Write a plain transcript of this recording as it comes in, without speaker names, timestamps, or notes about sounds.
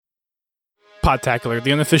Podtacular,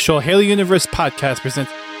 the unofficial Halo Universe podcast,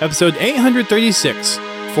 presents episode 836,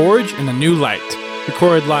 Forge in a New Light,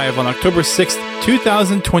 recorded live on October 6th,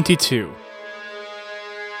 2022.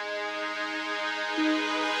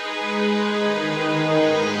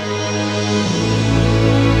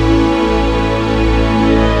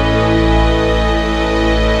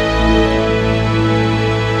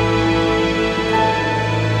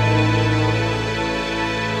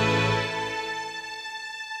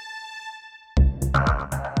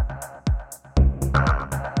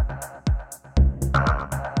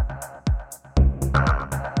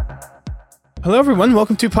 Hello everyone,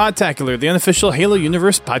 welcome to Podtacular, the unofficial Halo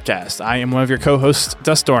Universe podcast. I am one of your co-hosts,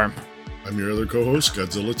 Duststorm. I'm your other co-host,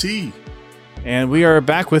 Godzilla T. And we are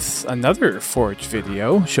back with another Forge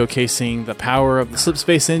video, showcasing the power of the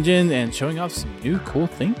Slipspace engine and showing off some new cool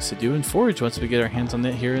things to do in Forge once we get our hands on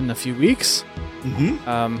it here in a few weeks.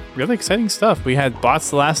 Really exciting stuff. We had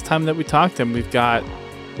bots the last time that we talked, and we've got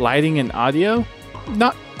lighting and audio.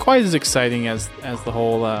 Not quite as exciting as the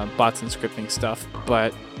whole bots and scripting stuff,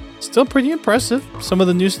 but still pretty impressive, some of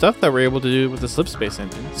the new stuff that we're able to do with the Slipspace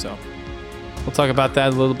engine. So we'll talk about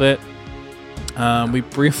that a little bit. We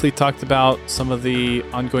briefly talked about some of the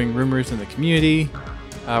ongoing rumors in the community.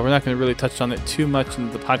 We're not going to really touch on it too much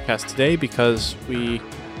in the podcast today because we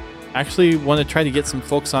actually want to try to get some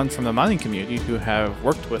folks on from the modding community who have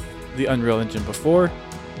worked with the Unreal Engine before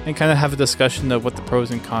and kind of have a discussion of what the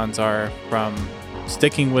pros and cons are from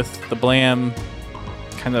sticking with the blam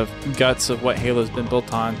kind of guts of what Halo's been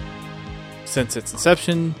built on since its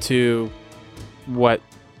inception to what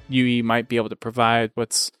UE might be able to provide,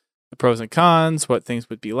 what's the pros and cons, what things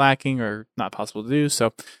would be lacking or not possible to do.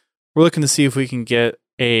 So we're looking to see if we can get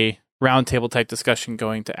a roundtable type discussion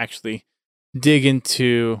going to actually dig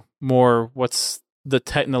into more what's the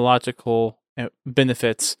technological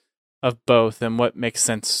benefits of both and what makes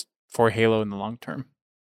sense for Halo in the long term,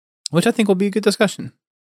 which I think will be a good discussion.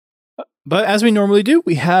 But as we normally do,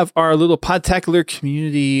 we have our little Podtacular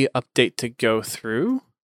community update to go through.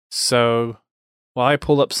 So while I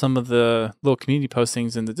pull up some of the little community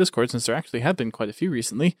postings in the Discord, since there actually have been quite a few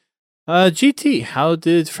recently, GT, how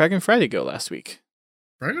did Fraggin' Friday go last week?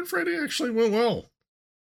 Fraggin' Friday actually went well.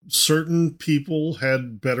 Certain people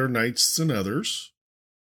had better nights than others,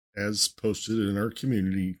 as posted in our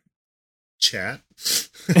community chat.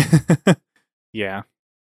 Yeah.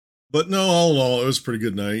 But no, all in all, it was a pretty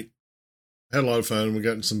good night. Had a lot of fun. We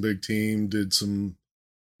got in some big team, did some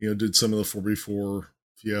of the 4v4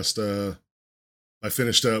 Fiesta. I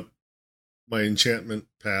finished up my enchantment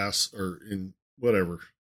pass, or in whatever.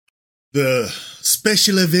 The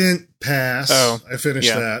special event pass. Oh, I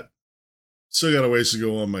finished that. Still got a ways to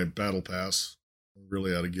go on my battle pass. I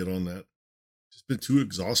really ought to get on that. Just been too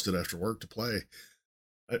exhausted after work to play.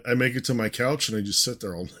 I make it to my couch and I just sit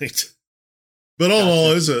there all night. But all in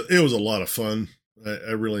all, it was a lot of fun.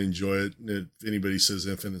 I really enjoy it. If anybody says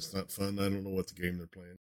Infinite's not fun, I don't know what the game they're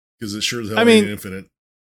playing. Because it sure as hell ain't Infinite.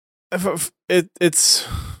 It's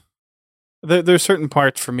there's certain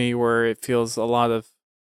parts for me where it feels a lot of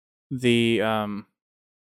the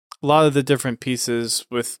different pieces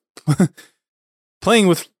with playing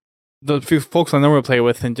with the few folks I normally play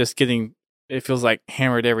with and just getting, it feels like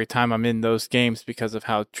hammered every time I'm in those games because of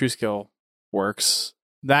how TrueScale works.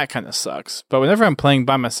 That kind of sucks. But whenever I'm playing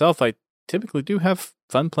by myself, I typically do have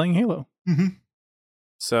fun playing Halo. Mm-hmm.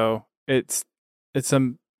 So it's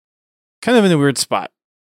kind of in a weird spot.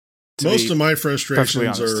 Most of my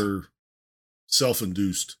frustrations are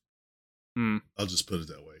self-induced. I'll just put it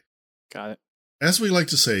that way. Got it. As we like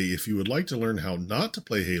to say, if you would like to learn how not to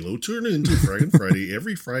play Halo, tune into Fraggin' Friday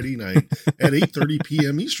every Friday night at 8:30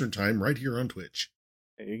 p.m. Eastern Time right here on Twitch.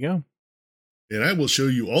 There you go. And I will show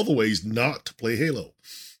you all the ways not to play Halo.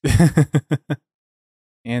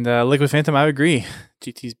 And Liquid Phantom, I would agree.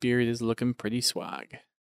 GT's beard is looking pretty swag.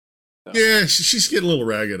 So. Yeah, she's getting a little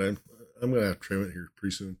ragged. I'm going to have to trim it here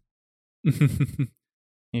pretty soon.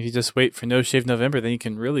 If you just wait for No Shave November, then you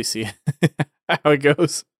can really see how it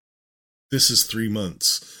goes. This is 3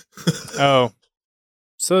 months. Oh.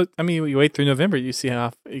 So, I mean, you wait through November, you see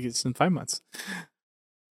how it gets in 5 months.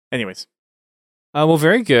 Anyways. Well,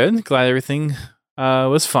 very good. Glad everything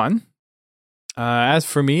was fun. As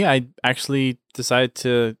for me, I actually decided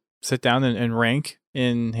to sit down and rank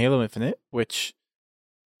in Halo Infinite, which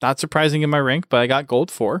not surprising in my rank, but I got gold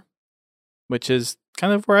 4, which is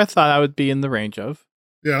kind of where I thought I would be in the range of.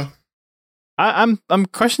 Yeah. I'm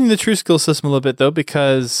questioning the true skill system a little bit though,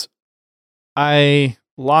 because I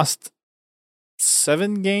lost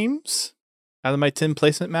 7 games out of my 10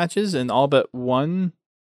 placement matches, and all but 1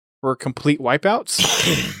 were complete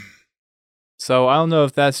wipeouts. So I don't know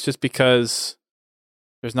if that's just because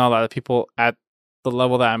there's not a lot of people at the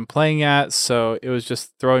level that I'm playing at, so it was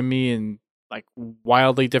just throwing me in like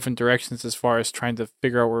wildly different directions as far as trying to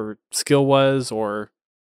figure out where skill was. Or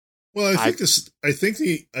well, I think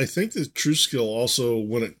the true skill also,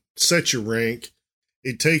 when it sets your rank,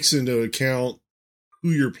 it takes into account who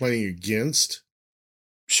you're playing against.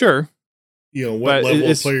 Sure. What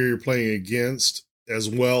level of player you're playing against, as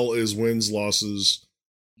well as wins, losses,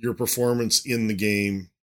 your performance in the game.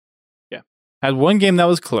 Yeah. Had one game that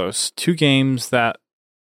was close, 2 games that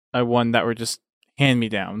I won that were just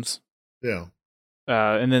hand-me-downs. Yeah.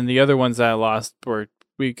 And then the other ones that I lost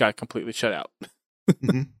we got completely shut out.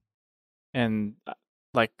 Mm-hmm. And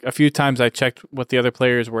like a few times I checked what the other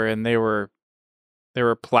players were, and they were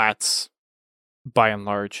plats by and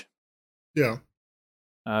large. Yeah.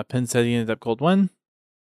 Penn said he ended up gold 1.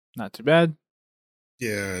 Not too bad.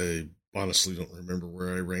 Yeah, I honestly don't remember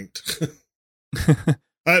where I ranked.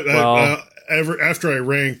 After I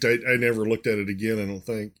ranked, I never looked at it again, I don't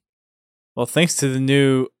think. Well, thanks to the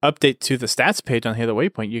new update to the stats page on Halo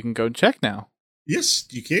Waypoint, you can go check now. Yes,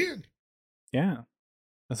 you can. Yeah.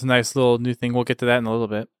 That's a nice little new thing. We'll get to that in a little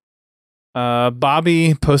bit.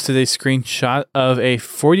 Bobby posted a screenshot of a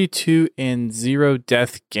 42 and 0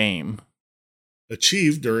 death game.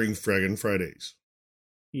 Achieved during Fraggin' Fridays.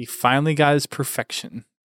 He finally got his perfection.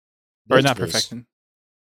 Or not perfection.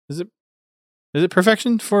 Is it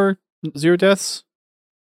perfection for 0 deaths?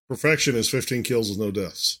 Perfection is 15 kills with no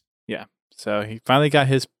deaths. Yeah. So he finally got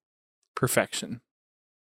his perfection.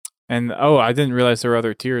 And I didn't realize there were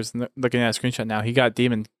other tiers. Looking at a screenshot now, he got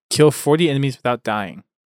Demon. Kill 40 enemies without dying.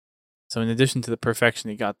 So in addition to the perfection,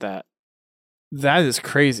 he got that. That is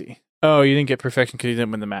crazy. Oh, you didn't get perfection because you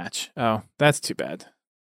didn't win the match. Oh, that's too bad.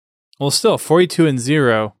 Well, still, 42 and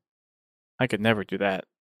 0. I could never do that.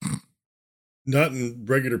 Not in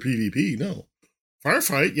regular PvP, no.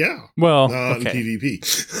 Firefight, yeah. Well, not okay. in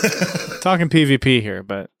PvP. Talking PvP here,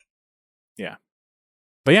 but yeah.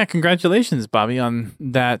 But yeah, congratulations, Bobby, on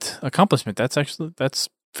that accomplishment. That's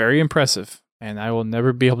very impressive, and I will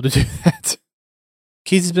never be able to do that.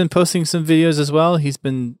 Keith has been posting some videos as well. He's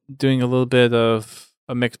been doing a little bit of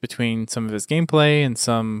a mix between some of his gameplay and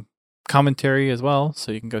some commentary as well,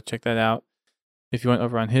 so you can go check that out if you went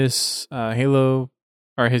over on his Halo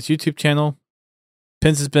or his YouTube channel.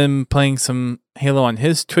 Pins has been playing some Halo on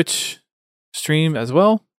his Twitch stream as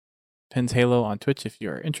well. Pins Halo on Twitch if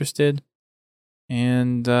you're interested.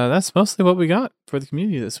 And that's mostly what we got for the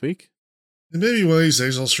community this week. And maybe one of these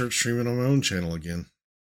days I'll start streaming on my own channel again.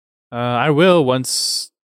 I will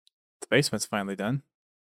once the basement's finally done.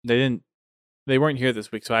 They weren't here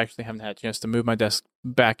this week, so I actually haven't had a chance to move my desk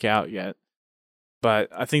back out yet. But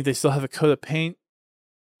I think they still have a coat of paint,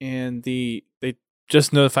 and they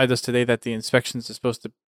just notified us today that the inspections are supposed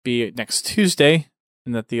to be next Tuesday,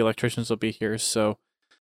 and that the electricians will be here. So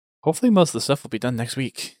hopefully most of the stuff will be done next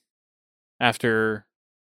week. After,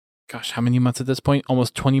 gosh, how many months at this point?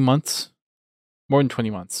 Almost 20 months? More than 20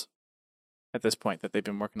 months at this point that they've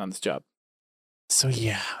been working on this job. So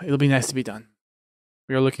yeah, it'll be nice to be done.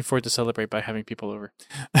 We are looking forward to celebrate by having people over.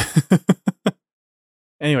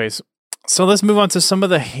 Anyways, so let's move on to some of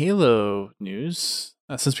the Halo news.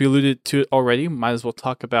 Since we alluded to it already, might as well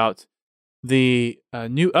talk about the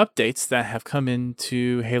new updates that have come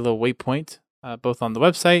into Halo Waypoint, both on the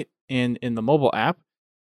website and in the mobile app.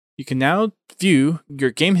 You can now view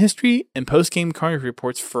your game history and post-game Carnage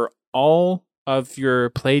reports for all of your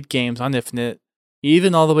played games on Infinite,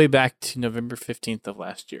 even all the way back to November 15th of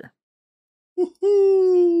last year.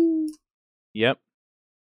 Woohoo! Yep.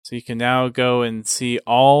 So you can now go and see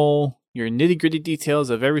all your nitty-gritty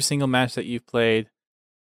details of every single match that you've played,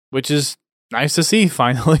 which is nice to see,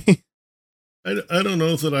 finally. I don't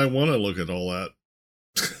know that I want to look at all that.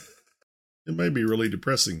 It might be really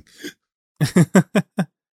depressing.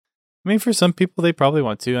 I mean, for some people, they probably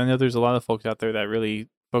want to. I know there's a lot of folks out there that really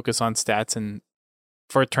focus on stats, and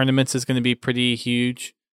for tournaments, it's going to be pretty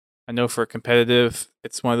huge. I know for competitive,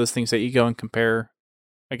 it's one of those things that you go and compare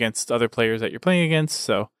against other players that you're playing against.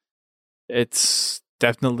 So it's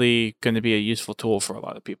definitely going to be a useful tool for a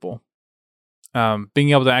lot of people. Being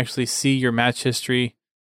able to actually see your match history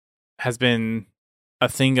has been a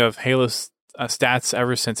thing of Halo stats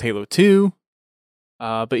ever since Halo 2.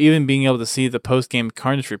 But even being able to see the post-game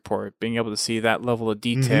Carnage report, being able to see that level of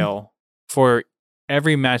detail for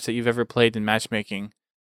every match that you've ever played in matchmaking,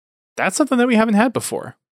 that's something that we haven't had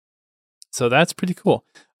before. So that's pretty cool.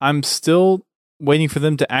 I'm still waiting for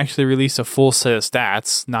them to actually release a full set of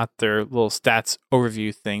stats, not their little stats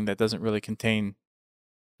overview thing that doesn't really contain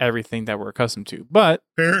everything that we're accustomed to. But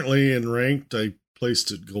apparently in ranked, I placed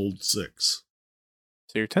it gold 6.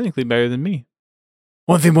 So you're technically better than me.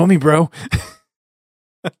 One thing about me, bro.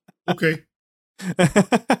 Okay.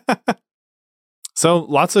 So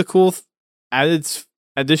lots of cool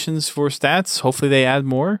additions for stats. Hopefully they add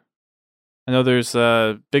more. I know there's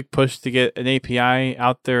a big push to get an API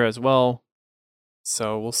out there as well.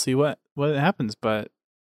 So we'll see what happens. But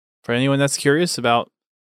for anyone that's curious about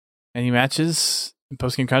any matches in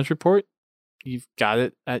Post-Game Crunch Report, you've got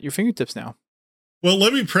it at your fingertips now. Well,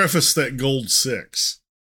 let me preface that Gold 6.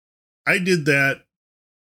 I did that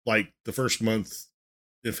like the first month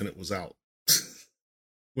Infinite was out.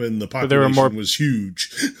 When the population was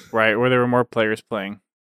huge. Right, where there were more players playing.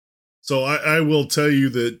 So I will tell you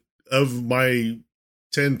that of my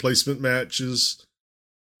 10 placement matches,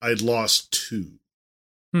 I'd lost 2.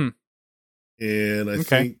 And I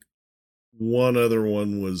think one other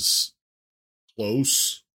one was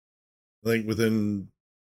close. I think within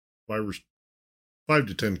 5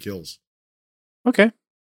 to 10 kills. Okay.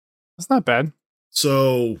 That's not bad.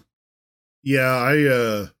 So, yeah,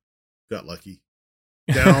 I got lucky.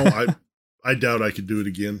 Now, I doubt I could do it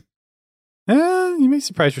again. You may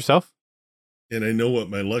surprise yourself. And I know what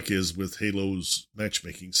my luck is with Halo's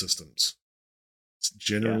matchmaking systems. It's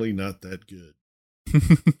generally not that good.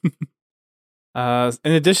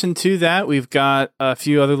 In addition to that, we've got a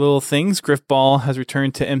few other little things. Griffball has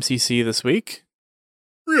returned to MCC this week.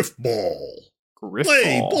 Griffball.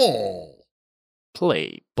 Play ball.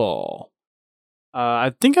 Play ball.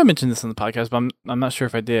 I think I mentioned this on the podcast, but I'm not sure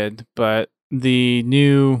if I did. But the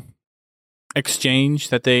new exchange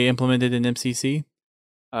that they implemented in MCC,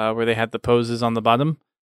 where they had the poses on the bottom,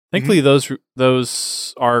 thankfully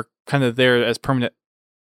those are kind of there as permanent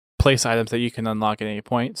place items that you can unlock at any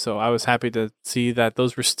point. So I was happy to see that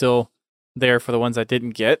those were still there for the ones I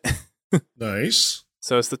didn't get. Nice.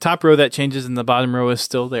 So it's the top row that changes and the bottom row is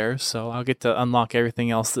still there. So I'll get to unlock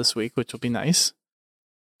everything else this week, which will be nice.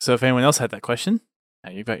 So if anyone else had that question,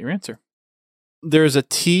 now you've got your answer. There's a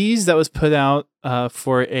tease that was put out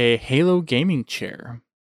for a Halo gaming chair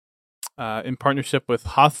in partnership with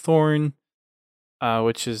Hawthorne,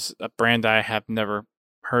 which is a brand I have never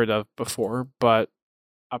heard of before, but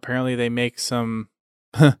apparently they make some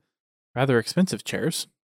rather expensive chairs,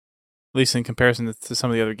 at least in comparison to some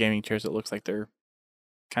of the other gaming chairs. It looks like they're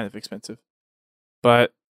kind of expensive,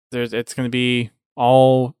 but it's going to be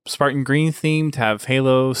all Spartan Green themed, have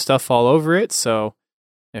Halo stuff all over it. So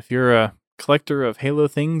if you're a collector of Halo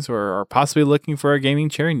things or are possibly looking for a gaming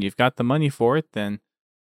chair and you've got the money for it, then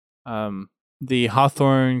the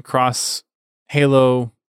Hawthorne Cross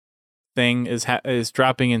Halo thing is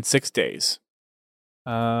dropping in 6 days.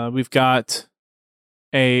 We've got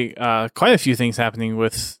quite a few things happening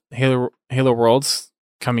with Halo Worlds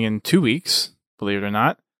coming in 2 weeks, believe it or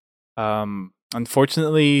not.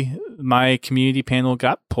 Unfortunately, my community panel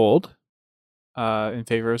got pulled in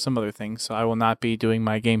favor of some other things, so I will not be doing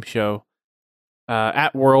my game show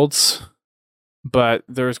at Worlds. But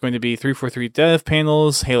there's going to be 343 dev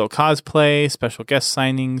panels, Halo cosplay, special guest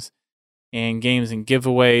signings, and games and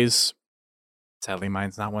giveaways. Sadly,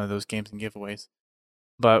 mine's not one of those games and giveaways.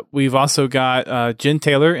 But we've also got Jen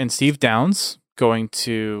Taylor and Steve Downs going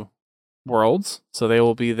to Worlds, so they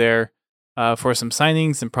will be there for some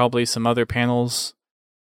signings and probably some other panels.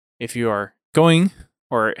 If you are going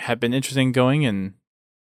or have been interested in going and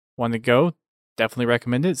want to go, definitely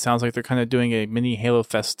recommend it. It sounds like they're kind of doing a mini Halo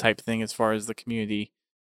Fest type thing as far as the community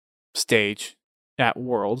stage at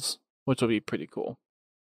Worlds, which will be pretty cool.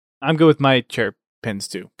 I'm good with my chair pins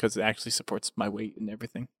too, because it actually supports my weight and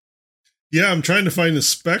everything. Yeah, I'm trying to find the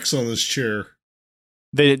specs on this chair.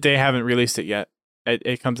 They haven't released it yet.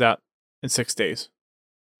 It comes out in 6 days.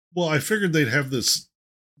 Well, I figured they'd have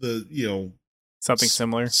something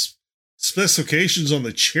similar specifications on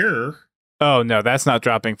the chair. Oh no, that's not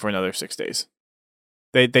dropping for another 6 days.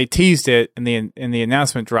 They teased it, and the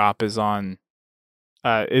announcement drop is in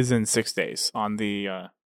 6 days on the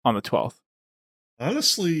 12th.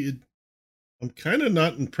 Honestly, I'm kind of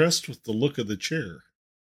not impressed with the look of the chair.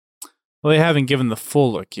 Well, they haven't given the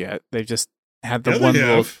full look yet. They've just had the one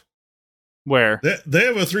little. Where they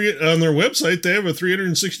have on their website. They have a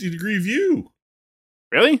 360-degree view.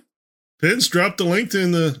 Really? Pins dropped the link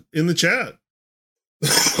in the chat.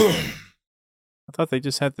 I thought they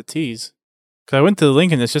just had the tease. Because I went to the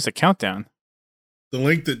link and it's just a countdown. The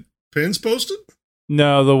link that Pins posted?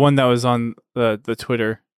 No, the one that was on the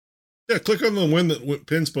Twitter. Yeah, click on the one that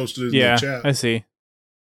Pins posted in the chat. I see.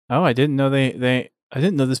 Oh, I didn't know I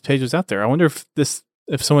didn't know this page was out there. I wonder if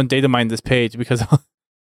someone data mined this page, because I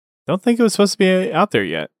don't think it was supposed to be out there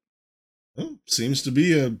yet. Well, seems to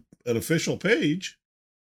be an official page.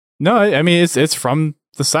 No, I mean it's from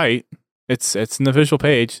the site. It's an official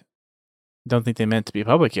page. Don't think they meant to be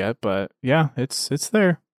public yet, but yeah, it's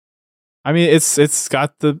there. I mean, it's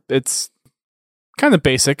kind of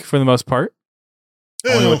basic for the most part.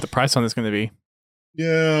 I wonder what the price on it's going to be.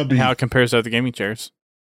 Yeah, and how it compares to other gaming chairs.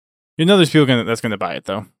 You know, there's people that's going to buy it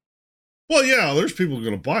though. Well, yeah, there's people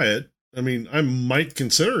going to buy it. I mean, I might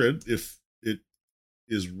consider it if it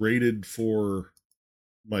is rated for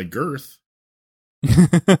my girth.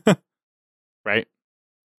 Right.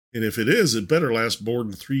 And if it is, it better last more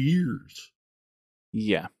than 3 years.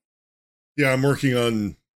 Yeah. Yeah, I'm working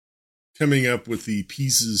on coming up with the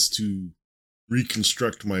pieces to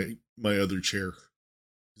reconstruct my other chair.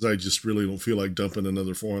 Because I just really don't feel like dumping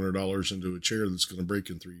another $400 into a chair that's going to break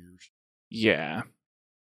in 3 years. Yeah.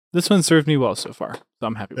 This one served me well so far, so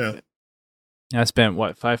I'm happy with it. I spent,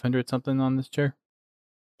 what, $500 something on this chair?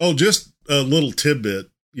 Oh, just a little tidbit,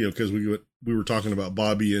 because we were talking about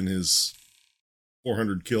Bobby and his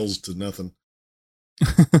 400 kills to nothing.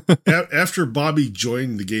 After Bobby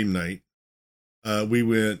joined the game night, we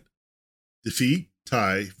went defeat,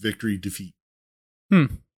 tie, victory, defeat.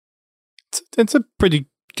 It's a pretty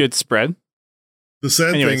good spread. The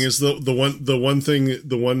sad thing is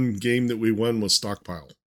the one game that we won was stockpile.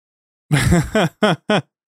 And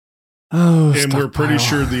stockpile. We're pretty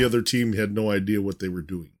sure the other team had no idea what they were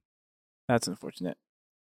doing. That's unfortunate.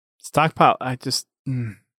 Stockpile, I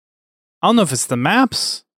don't know if it's the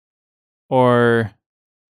maps or...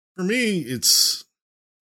 For me, it's...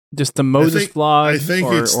 just the mode is flawed. I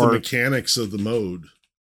think it's the mechanics of the mode.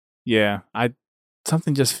 Yeah,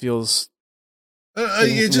 something just feels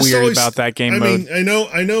it just weird always, about that game mode.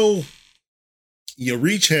 I know.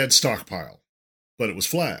 Reach had stockpile, but it was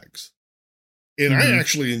flags, and I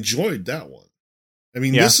actually enjoyed that one. I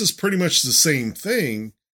mean, this is pretty much the same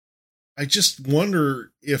thing. I just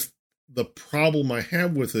wonder if the problem I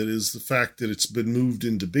have with it is the fact that it's been moved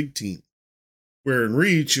into big team, where in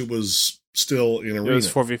Reach it was still in arena. It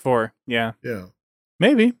was 4v4. Yeah.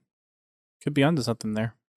 Maybe could be onto something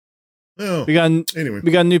there. Oh, we got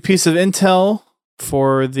a new piece of intel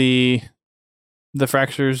for the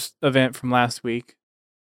Fractures event from last week.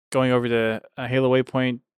 Going over to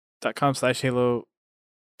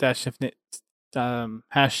halowaypoint.com/halo-infinite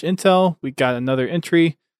hash intel. We got another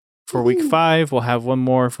entry for week 5. We'll have one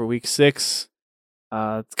more for week 6.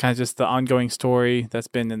 It's kind of just the ongoing story that's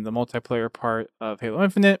been in the multiplayer part of Halo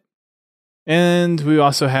Infinite. And we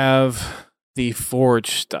also have the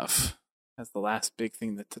Forge stuff as the last big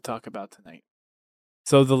thing to talk about tonight.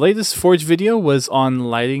 So the latest Forge video was on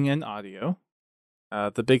lighting and audio.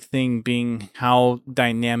 The big thing being how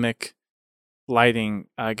dynamic lighting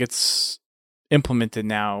gets implemented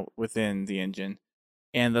now within the engine.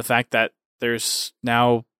 And the fact that there's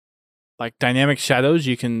now like dynamic shadows.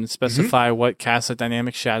 You can specify what casts a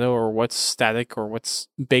dynamic shadow or what's static or what's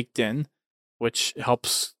baked in, which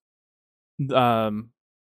helps lower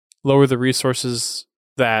the resources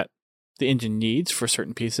that the engine needs for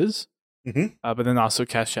certain pieces, but then also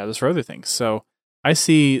cast shadows for other things. So I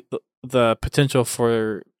see the potential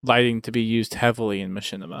for lighting to be used heavily in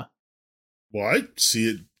Machinima. Well, I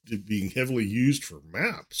see it being heavily used for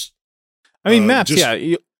maps. I mean, maps,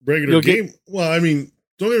 regular game. Well, I mean,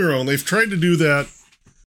 don't get me wrong. They've tried to do that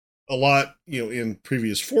a lot, in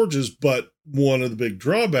previous Forges, but one of the big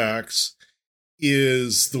drawbacks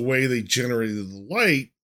is the way they generated the light.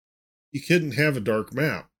 You couldn't have a dark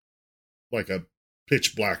map, like a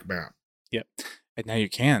pitch black map. Yep. And now you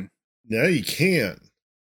can. Now you can.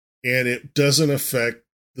 And it doesn't affect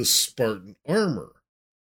the Spartan armor.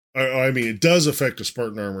 I mean, it does affect the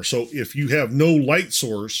Spartan armor. So if you have no light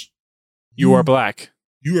source, you are black.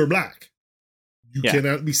 You are black. You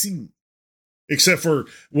cannot be seen. Except for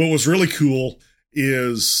what was really cool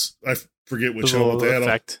is, I forget which helmet they had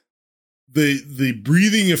on. The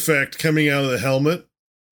breathing effect coming out of the helmet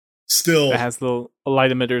still... It has little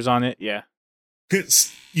light emitters on it, yeah.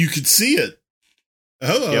 You could see it.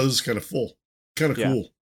 Oh, this is kind of full. Kind of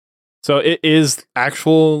cool. So it is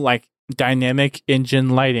actual, like, dynamic engine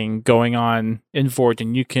lighting going on in Forge,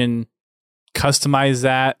 and you can customize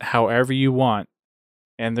that however you want.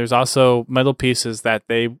 And there's also metal pieces that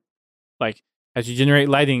they, like, as you generate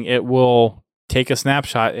lighting, it will take a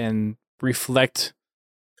snapshot and reflect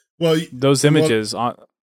those images on.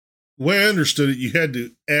 The way I understood it, you had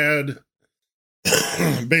to add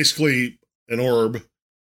basically an orb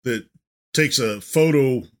that takes a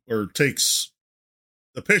photo or takes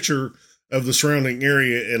a picture of the surrounding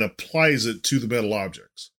area and applies it to the metal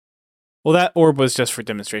objects. Well, that orb was just for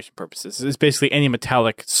demonstration purposes. It's basically any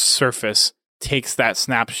metallic surface takes that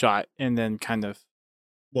snapshot and then kind of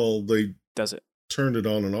they does it. Turned it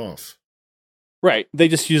on and off. Right. They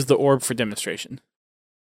just use the orb for demonstration.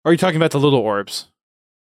 Or are you talking about the little orbs?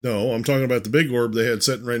 No, I'm talking about the big orb they had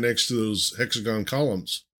sitting right next to those hexagon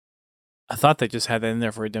columns. I thought they just had that in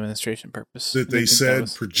there for a demonstration purpose. that they said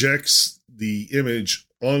projects the image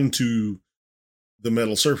onto the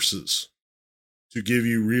metal surfaces to give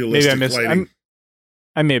you realistic lighting.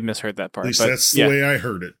 I may have misheard that part. At least but that's the way I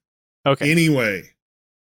heard it. Okay. Anyway,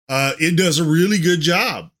 it does a really good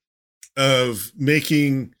job of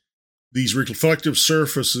making these reflective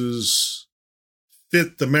surfaces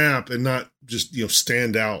fit the map and not just,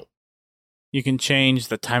 stand out. You can change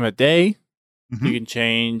the time of day. Mm-hmm. You can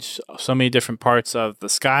change so many different parts of the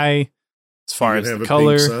sky as far as the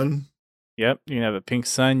color. Pink sun. Yep, you can have a pink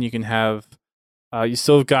sun. You can have, you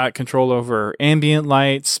still got control over ambient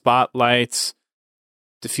light, spotlights,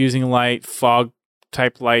 diffusing light, fog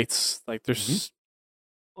type lights. Like there's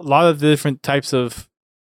a lot of different types of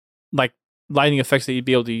like lighting effects that you'd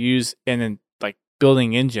be able to use in a like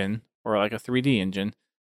building engine or like a 3D engine.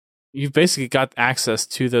 You've basically got access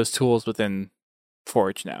to those tools within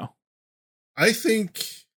Forge now. I think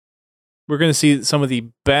we're going to see some of the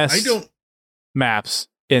best maps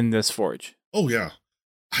in this Forge. Oh, yeah.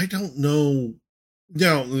 I don't know.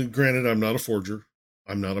 Now, granted, I'm not a forger.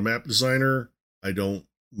 I'm not a map designer. I don't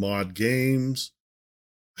mod games.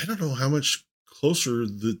 I don't know how much closer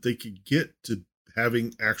that they could get to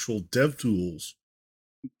having actual dev tools.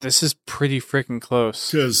 This is pretty freaking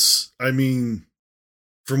close. Because, I mean,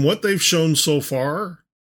 from what they've shown so far,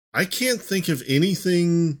 I can't think of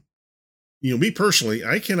anything, me personally,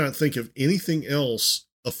 I cannot think of anything else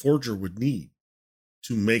a forger would need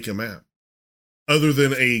to make a map other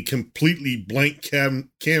than a completely blank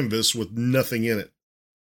canvas with nothing in it.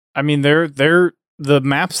 I mean, the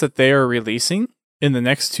maps that they are releasing in the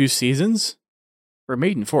next 2 seasons were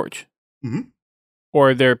made in Forge. Mm-hmm.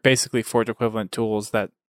 Or they're basically Forge equivalent tools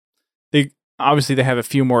that they have a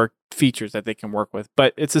few more features that they can work with,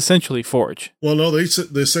 but it's essentially Forge. Well, no, they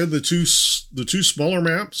said the two smaller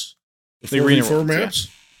maps, the 4v4 maps,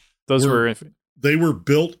 those they were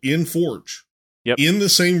built in Forge. Yep. In the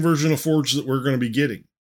same version of Forge that we're going to be getting.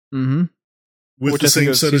 Mm-hmm. With the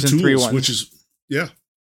same set of tools,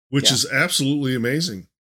 which is absolutely amazing.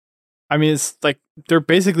 I mean, it's like they're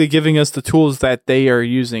basically giving us the tools that they are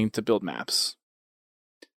using to build maps.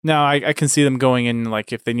 Now, I can see them going in,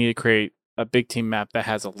 like, if they need to create a big team map that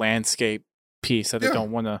has a landscape piece that they don't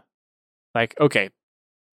want to, like, okay,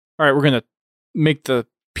 all right, we're going to make the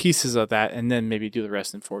pieces of that and then maybe do the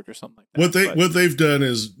rest in Forge or something like that. What they've done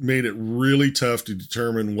is made it really tough to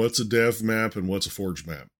determine what's a dev map and what's a Forge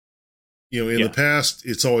map. In the past,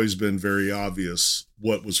 it's always been very obvious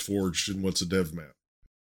what was forged and what's a dev map.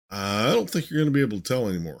 I don't think you're going to be able to tell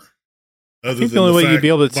anymore. I think the only way you'd be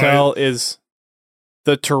able to tell is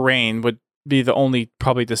the terrain would be the only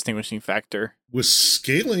probably distinguishing factor. With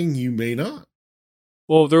scaling, you may not.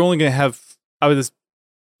 Well, they're only going to have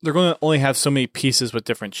they're going to only have so many pieces with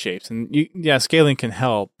different shapes. And scaling can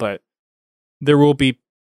help, but there will be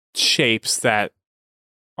shapes that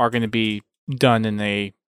are going to be done in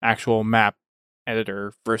a actual map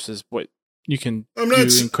editor versus what you can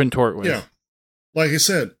contort with. Yeah. Like I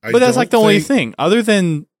said, but that's like the only thing other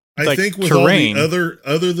than I think with terrain,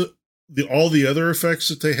 all the other effects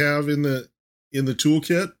that they have in the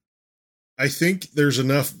toolkit, I think there's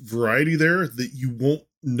enough variety there that you won't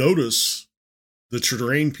notice the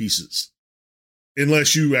terrain pieces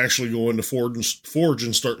unless you actually go into Forge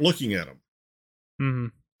and start looking at them. Mm-hmm.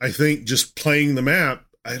 I think just playing the map,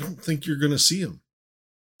 I don't think you're going to see them.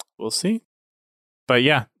 We'll see. But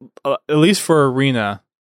yeah, at least for Arena,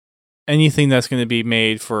 anything that's going to be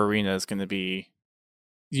made for Arena is going to be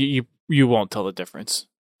you won't tell the difference,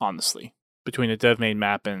 honestly, between a dev-made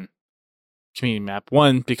map and community map.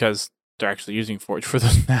 1, because they're actually using Forge for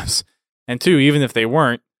those maps, and 2, even if they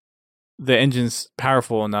weren't, the engine's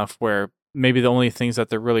powerful enough where maybe the only things that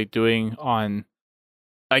they're really doing on,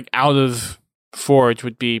 like, out of Forge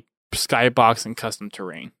would be skybox and custom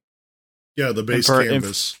terrain. Yeah, the base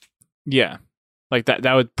canvas. Yeah. Like that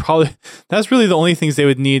would probably, that's really the only things they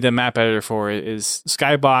would need a map editor for is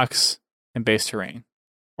skybox and base terrain.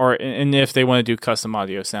 And if they want to do custom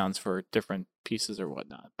audio sounds for different pieces or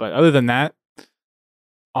whatnot. But other than that,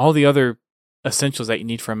 all the other essentials that you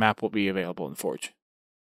need for a map will be available in Forge.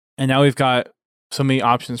 And now we've got so many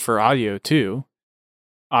options for audio too.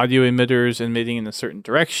 Audio emitters emitting in a certain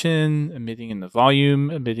direction, emitting in the volume,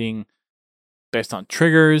 emitting based on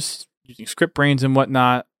triggers, using script brains and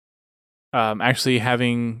whatnot. Actually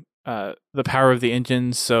having the power of the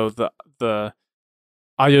engine, so the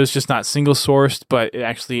audio is just not single sourced, but it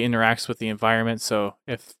actually interacts with the environment. So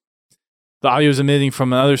if the audio is emitting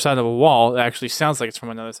from another side of a wall, it actually sounds like it's from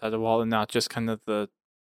another side of the wall and not just kind of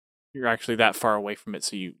you're actually that far away from it,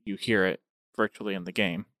 so you hear it virtually in the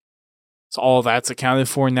game. So all of that's accounted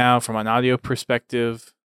for now from an audio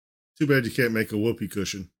perspective. Too bad you can't make a whoopee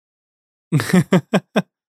cushion.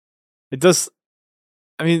 It does.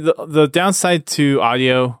 I mean, the downside to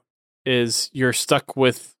audio is you're stuck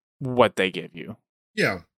with what they give you.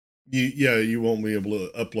 Yeah. You won't be able to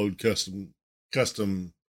upload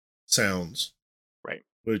custom sounds. Right.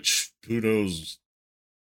 Which, who knows,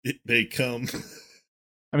 it may come.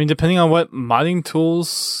 I mean, depending on what modding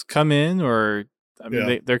tools come in, or I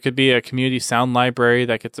mean, there could be a community sound library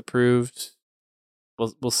that gets approved.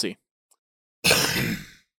 We'll see.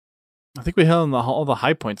 I think we hit on all the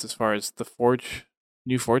high points as far as the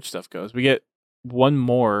new Forge stuff goes. We get one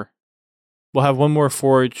more. We'll have one more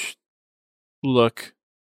Forge look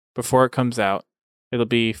before it comes out. It'll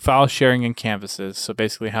be file sharing and canvases. So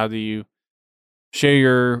basically, how do you share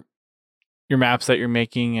your maps that you're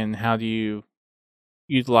making, and how do you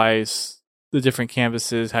utilize the different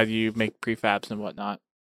canvases? How do you make prefabs and whatnot?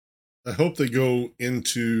 I hope they go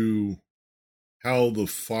into how the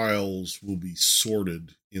files will be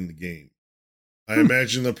sorted in the game. I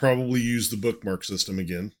imagine they'll probably use the bookmark system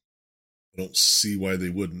again. I don't see why they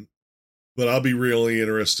wouldn't. But I'll be really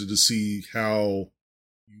interested to see how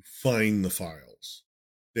you find the files.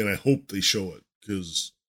 And I hope they show it,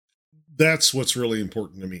 because that's what's really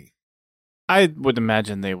important to me. I would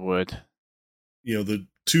imagine they would. You know, the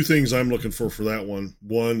two things I'm looking for that one.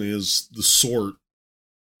 One is the sort,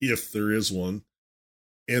 if there is one.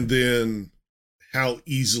 And then how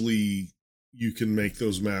easily you can make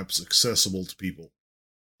those maps accessible to people.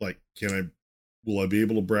 Like, will I be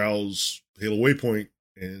able to browse Halo Waypoint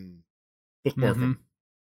and bookmark them?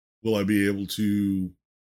 Will I be able to,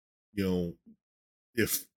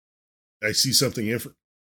 if I see something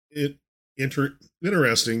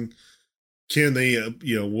interesting, can they,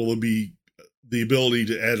 will it be the ability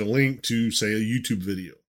to add a link to, say, a YouTube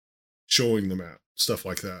video showing the map, stuff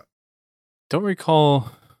like that? Don't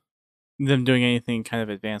recall them doing anything kind of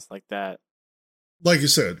advanced like that. Like you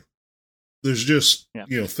said, there's just,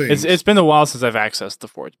 things. It's been a while since I've accessed the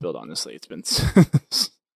Forge build, honestly. It's been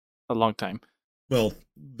a long time. Well,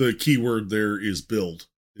 the key word there is build.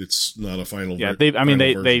 It's not a final. Yeah, they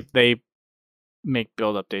make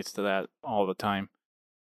build updates to that all the time.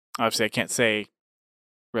 Obviously, I can't say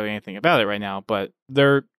really anything about it right now, but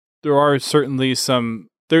there are certainly some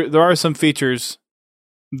features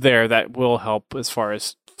there that will help as far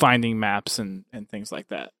as finding maps and things like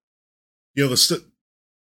that.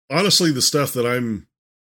 Honestly, the stuff that I'm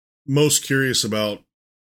most curious about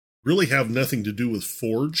really have nothing to do with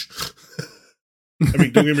Forge. I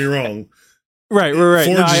mean, don't get me wrong. Right. Forge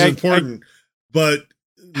is important, but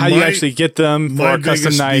how you actually get them for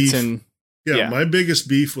custom nights and my biggest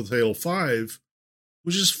beef with Halo 5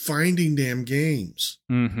 was just finding damn games.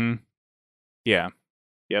 Mm-hmm. Yeah.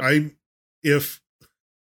 Yep.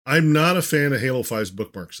 I'm not a fan of Halo 5's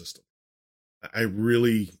bookmark system. It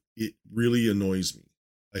really annoys me.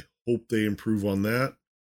 I hope they improve on that.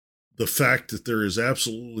 The fact that there is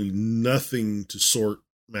absolutely nothing to sort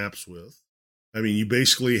maps with. I mean, you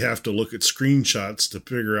basically have to look at screenshots to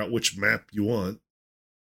figure out which map you want.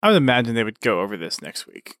 I would imagine they would go over this next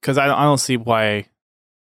week, because I don't see why.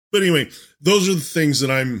 But anyway, those are the things that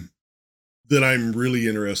I'm really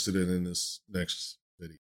interested in this next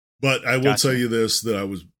video. But I will tell you this,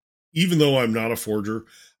 that even though I'm not a forger,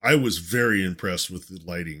 I was very impressed with the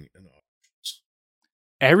lighting and options.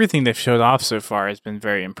 Everything they've showed off so far has been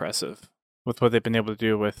very impressive with what they've been able to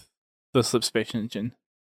do with the Slipspace engine.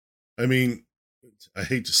 I mean, I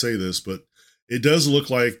hate to say this, but it does look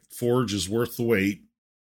like Forge is worth the wait,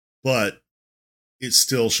 but it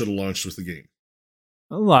still should have launched with the game.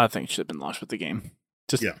 A lot of things should have been launched with the game.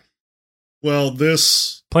 Well,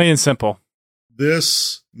 this... plain and simple.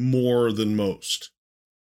 This more than most.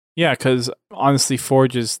 Yeah, because honestly,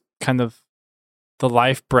 Forge is kind of the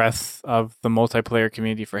life breath of the multiplayer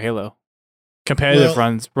community for Halo. Competitive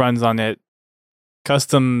runs on it.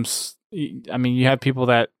 Customs, I mean, you have people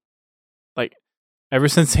that, like, ever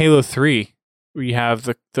since Halo 3, we have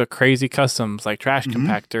the crazy customs like Trash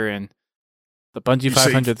Compactor and the Bungie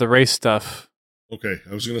 500, the race stuff. Okay,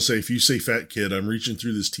 I was going to say, if you say Fat Kid, I'm reaching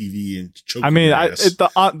through this TV and choking. I mean,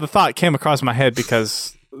 the thought came across my head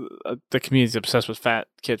because the community's obsessed with Fat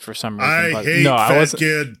Kid for some reason. I hate Fat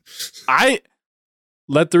Kid. I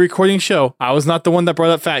let the recording show. I was not the one that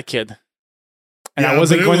brought up Fat Kid. And I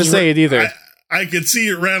wasn't going to say it either. I could see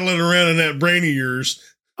it rattling around in that brain of yours.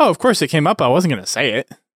 Oh, of course it came up. I wasn't going to say it.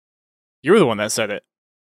 You were the one that said it.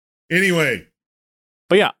 Anyway.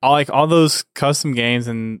 But yeah, I like all those custom games,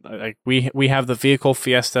 and like we have the vehicle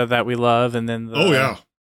Fiesta that we love, and then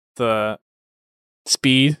the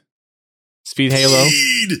Speed Halo.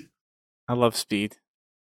 I love Speed.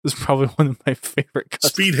 This is probably one of my favorite custom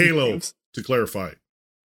Speed Halo, games. to clarify.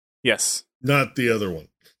 Yes. Not the other one.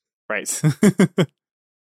 Right.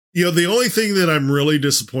 The only thing that I'm really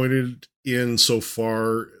disappointed in so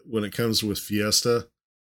far when it comes with Fiesta,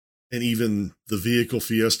 and even the vehicle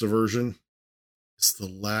Fiesta version, is the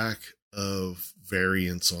lack of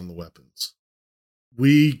variance on the weapons.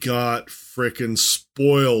 We got frickin'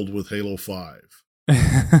 spoiled with Halo 5.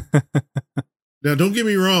 Now, don't get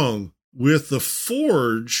me wrong. With the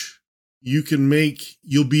Forge,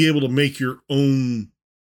 you'll be able to make your own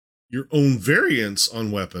variants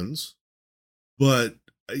on weapons, but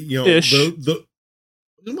Ish.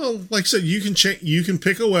 well, like I said, you can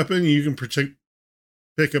pick a weapon, you can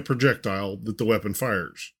pick a projectile that the weapon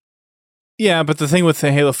fires. Yeah, but the thing with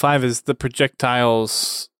the Halo 5 is the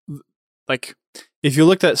projectiles, like, if you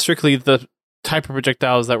looked at strictly the type of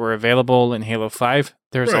projectiles that were available in Halo 5,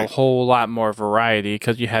 there's a whole lot more variety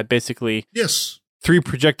because you had basically 3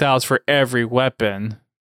 projectiles for every weapon.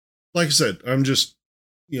 Like I said, I'm just,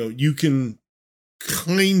 you can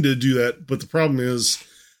kind of do that, but the problem is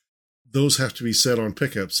those have to be set on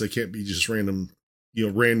pickups. They can't be just random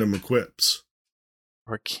equips.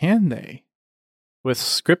 Or can they? With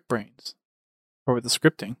script brains. Or with the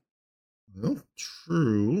scripting. Well,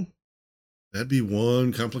 true. That'd be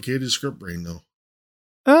one complicated script brain, though.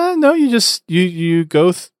 No, you just, you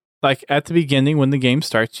go, like, at the beginning when the game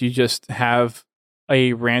starts, you just have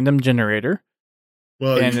a random generator.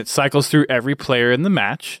 Well, and it cycles through every player in the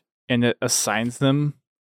match, and it assigns them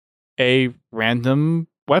a random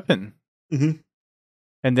weapon. Mm-hmm.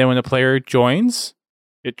 And then when a player joins,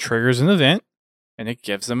 it triggers an event, and it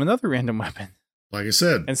gives them another random weapon. Like I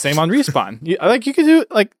said. And same on respawn. You can do,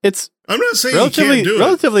 like, it's... I'm not saying you can't do it.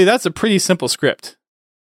 Relatively, that's a pretty simple script.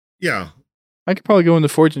 Yeah. I could probably go into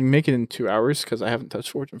Forge and make it in 2 hours, because I haven't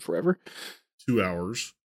touched Forge in forever. 2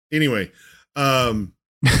 hours. Anyway, the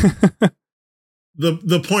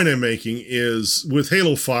point I'm making is with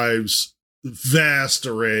Halo 5's vast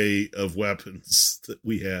array of weapons that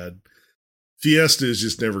we had, Fiesta is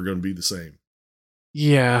just never going to be the same.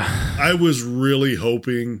 Yeah. I was really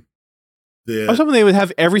hoping that... I was hoping they would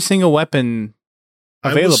have every single weapon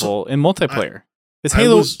available in multiplayer. It's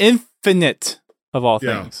Halo Infinite, of all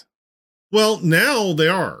things. Well, now they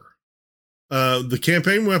are. The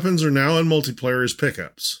campaign weapons are now in multiplayer as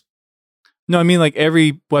pickups. No, I mean like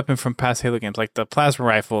every weapon from past Halo games, like the plasma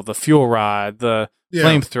rifle, the fuel rod, the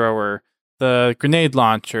flamethrower, the grenade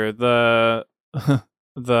launcher, the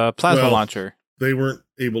plasma launcher. They weren't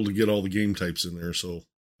able to get all the game types in there, so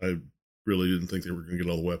I really didn't think they were going to get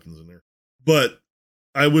all the weapons in there. But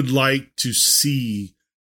I would like to see...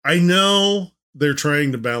 I know they're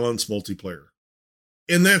trying to balance multiplayer,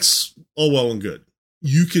 and that's all well and good.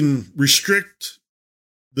 You can restrict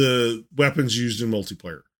the weapons used in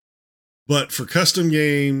multiplayer. But for custom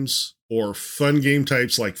games or fun game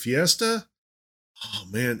types like Fiesta, oh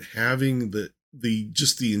man, having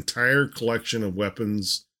the entire collection of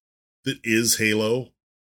weapons that is Halo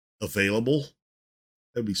available,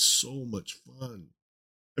 that'd be so much fun.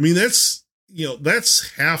 I mean, that's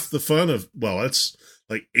half the fun of, that's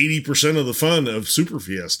like 80% of the fun of Super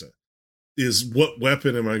Fiesta is what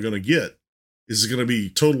weapon am I going to get? Is it going to be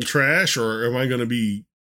total trash or am I going to be,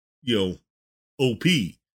 OP?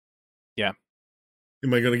 Yeah.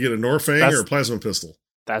 Am I going to get a Norfang or a plasma pistol?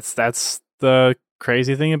 That's the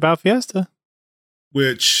crazy thing about Fiesta.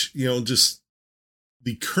 Which, just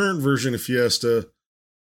the current version of Fiesta,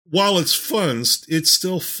 while it's fun, it's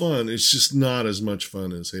still fun. It's just not as much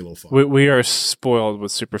fun as Halo 5. We are spoiled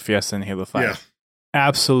with Super Fiesta and Halo 5. Yeah.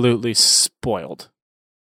 Absolutely spoiled.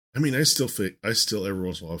 I mean, I still every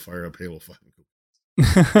once in a while fire up Halo 5.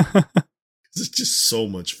 It's just so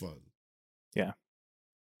much fun. Yeah.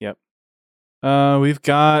 Yep. We've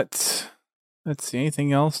got, let's see,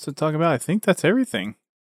 anything else to talk about? I think that's everything.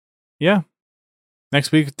 Yeah.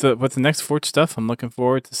 Next week, with the next Forge stuff, I'm looking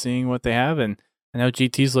forward to seeing what they have. And I know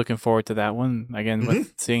GT's looking forward to that one. Again,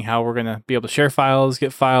 with seeing how we're going to be able to share files,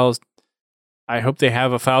 get files. I hope they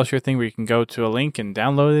have a file share thing where you can go to a link and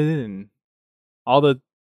download it and all the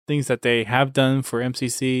things that they have done for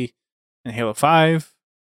MCC and Halo 5.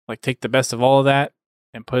 Like, take the best of all of that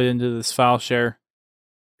and put it into this file share.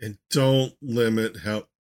 And don't limit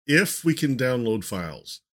if we can download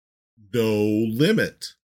files, no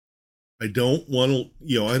limit. I don't want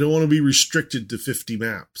to be restricted to 50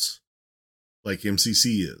 maps like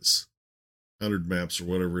MCC is, 100 maps or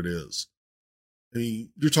whatever it is. I mean,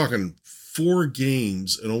 you're talking 4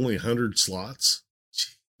 games and only 100 slots.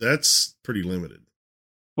 That's pretty limited.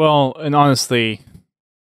 Well, and honestly,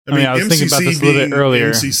 I was thinking about this a little bit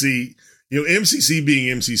earlier. MCC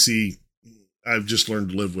being MCC, I've just learned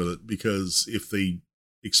to live with it because if they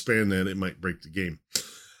expand that, it might break the game.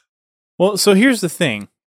 Well, so here's the thing.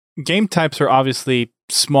 game types are obviously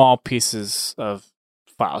small pieces of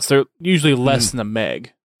files. They're usually less than a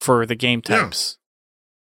meg for the game types.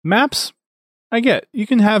 Yeah. Maps, I get. You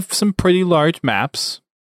can have some pretty large maps,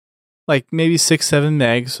 like maybe 6-7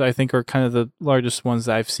 megs, I think are kind of the largest ones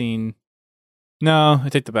that I've seen. No, I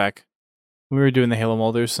take that back. When we were doing the Halo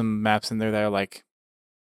mold, there's some maps in there that are like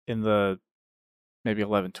in the maybe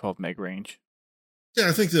 11-12 meg range. Yeah,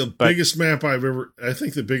 I think the biggest map I ever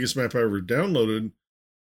downloaded,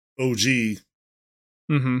 OG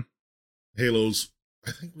Halos,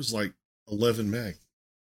 I think was like 11 meg.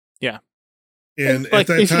 Yeah. And like,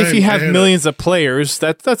 at that time, if you have millions of players,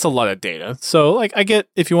 that's a lot of data. So like I get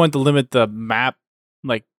if you want to limit the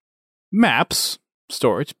maps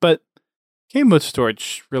storage, but game mode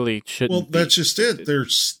storage really shouldn't. Well, that's just it. They're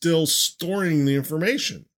still storing the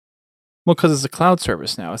information. Well, because it's a cloud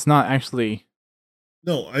service now. It's not actually.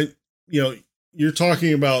 No, you're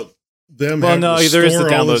talking about them. Well, no, there is the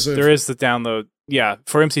download. There is the download. Yeah,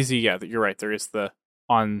 for MCC, yeah, you're right. There is the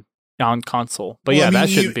on console, but that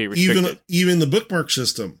shouldn't be restricted. Even the bookmark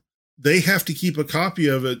system, they have to keep a copy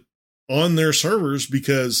of it on their servers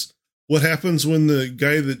because what happens when the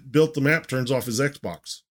guy that built the map turns off his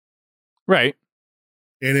Xbox? Right.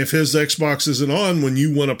 And if his Xbox isn't on when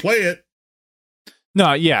you want to play it.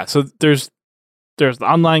 No, yeah. So there's the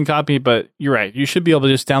online copy, but you're right. You should be able to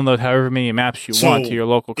just download however many maps you want to your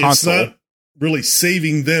local console. It's not really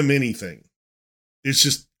saving them anything. It's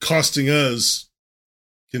just costing us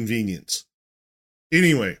convenience.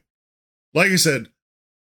 Anyway, like I said,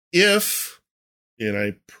 and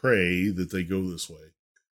I pray that they go this way,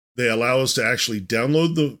 they allow us to actually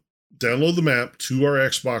download the map to our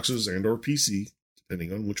Xboxes and or PC,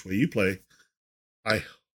 depending on which way you play. I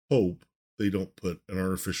hope they don't put an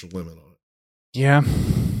artificial limit on it. Yeah.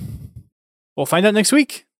 We'll find out next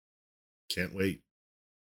week. Can't wait.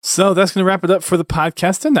 So that's going to wrap it up for the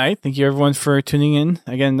podcast tonight. Thank you everyone for tuning in.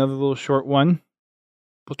 Again, another little short one.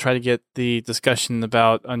 We'll try to get the discussion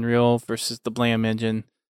about Unreal versus the Blam engine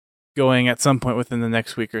going at some point within the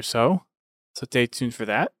next week or so. So stay tuned for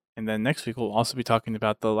that. And then next week, we'll also be talking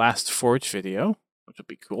about the last Forge video, which will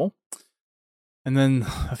be cool. And then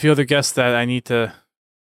a few other guests that I need to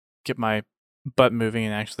get my butt moving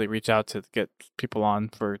and actually reach out to get people on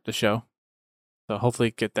for the show. So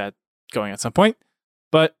hopefully get that going at some point.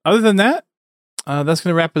 But other than that, that's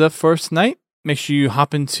going to wrap it up for us tonight. Make sure you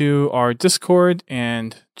hop into our Discord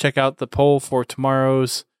and check out the poll for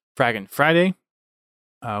tomorrow's Fraggin' Friday.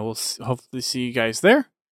 We'll hopefully see you guys there.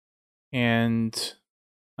 And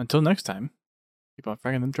until next time, keep on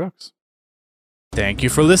fragging them trucks. Thank you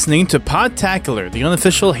for listening to Podtacular, the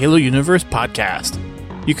unofficial Halo Universe podcast.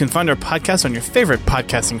 You can find our podcast on your favorite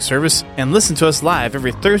podcasting service and listen to us live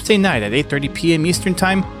every Thursday night at 8:30 p.m. Eastern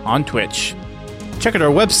Time on Twitch. Check out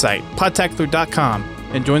our website, podtacular.com,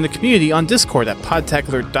 and join the community on Discord at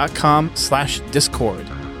podtacular.com/Discord.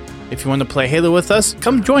 If you want to play Halo with us,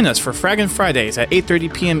 come join us for Fraggin' Fridays at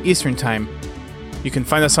 8:30 p.m. Eastern Time. You can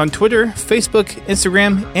find us on Twitter, Facebook,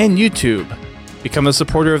 Instagram, and YouTube. Become a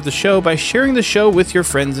supporter of the show by sharing the show with your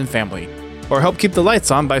friends and family. Or help keep the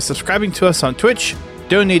lights on by subscribing to us on Twitch,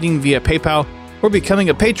 donating via PayPal, or becoming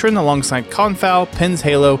a patron alongside Confal, Pins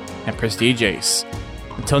Halo, and Prestige Ace.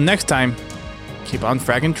 Until next time, keep on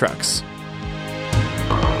fragging trucks.